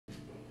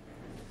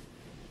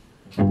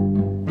It's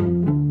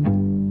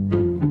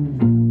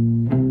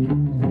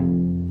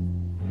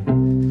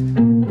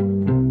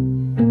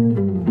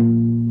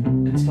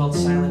called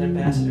Silent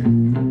Ambassador.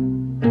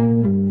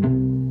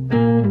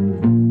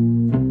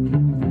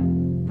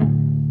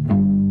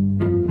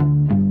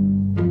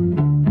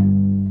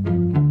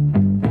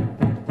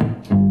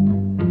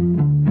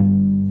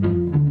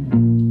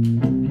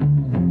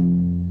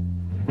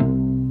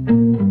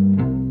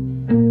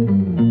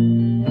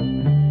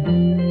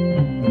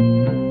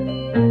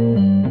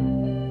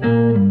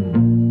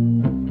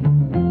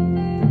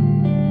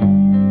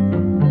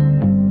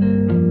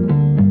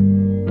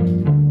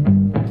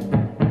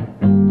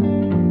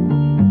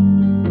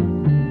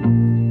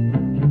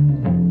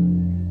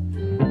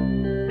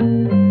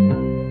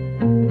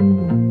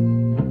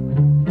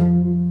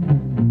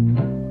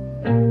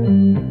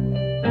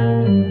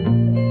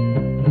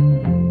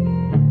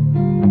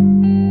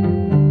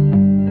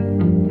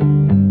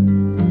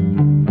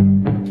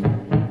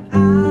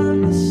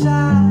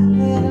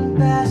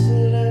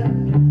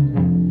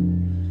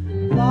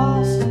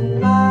 Lost in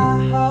my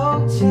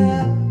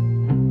hotel,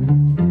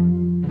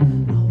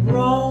 I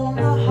roam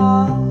the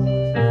halls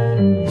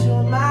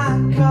till my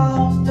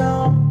calls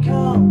don't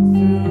come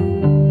through.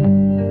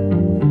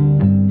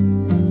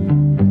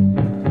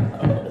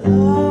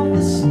 Love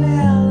the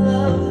smell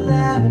of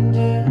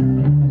lavender,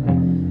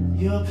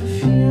 your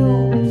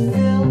perfume, it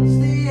fills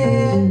the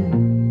air.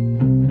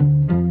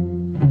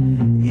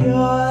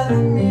 You're the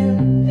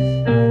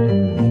muse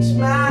that makes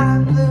my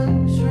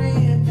blues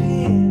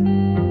reappear.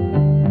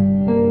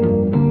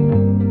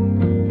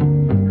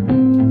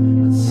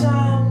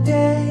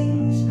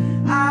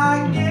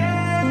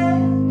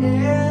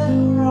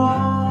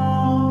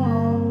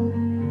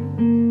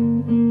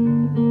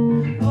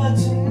 But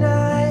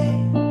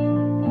tonight,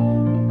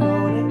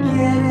 gonna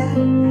get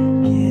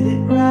it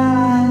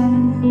right.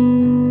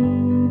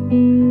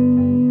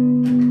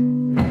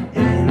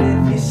 And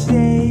if you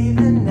stay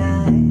the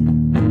night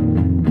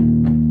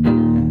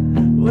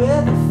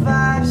with a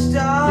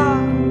 5-star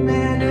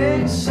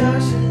romantic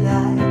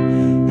socialite,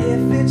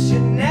 if it's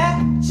your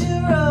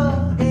natural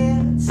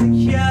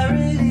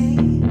insecurity,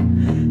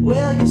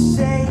 will you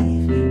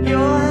save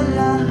your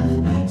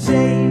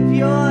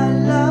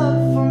love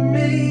for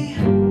me?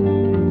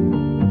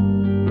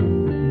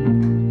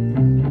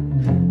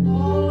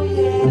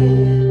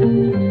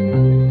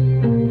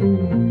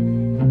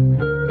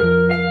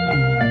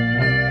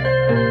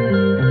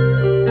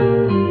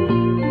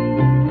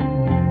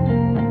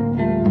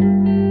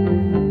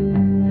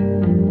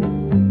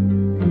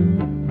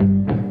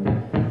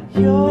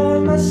 You're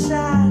my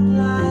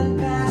sideline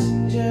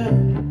passenger,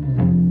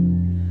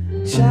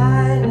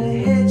 trying to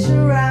hitch a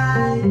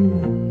ride,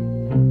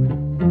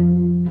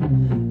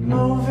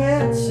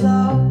 moving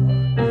slow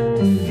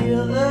to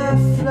feel the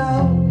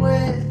flow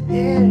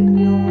within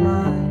your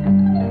mind.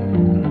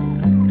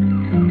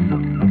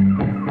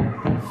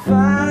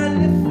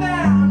 Finally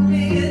found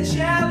me a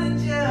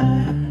challenger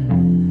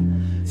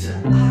to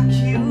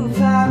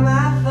occupy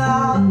my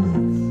thoughts.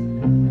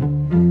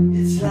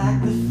 It's like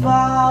the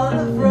fall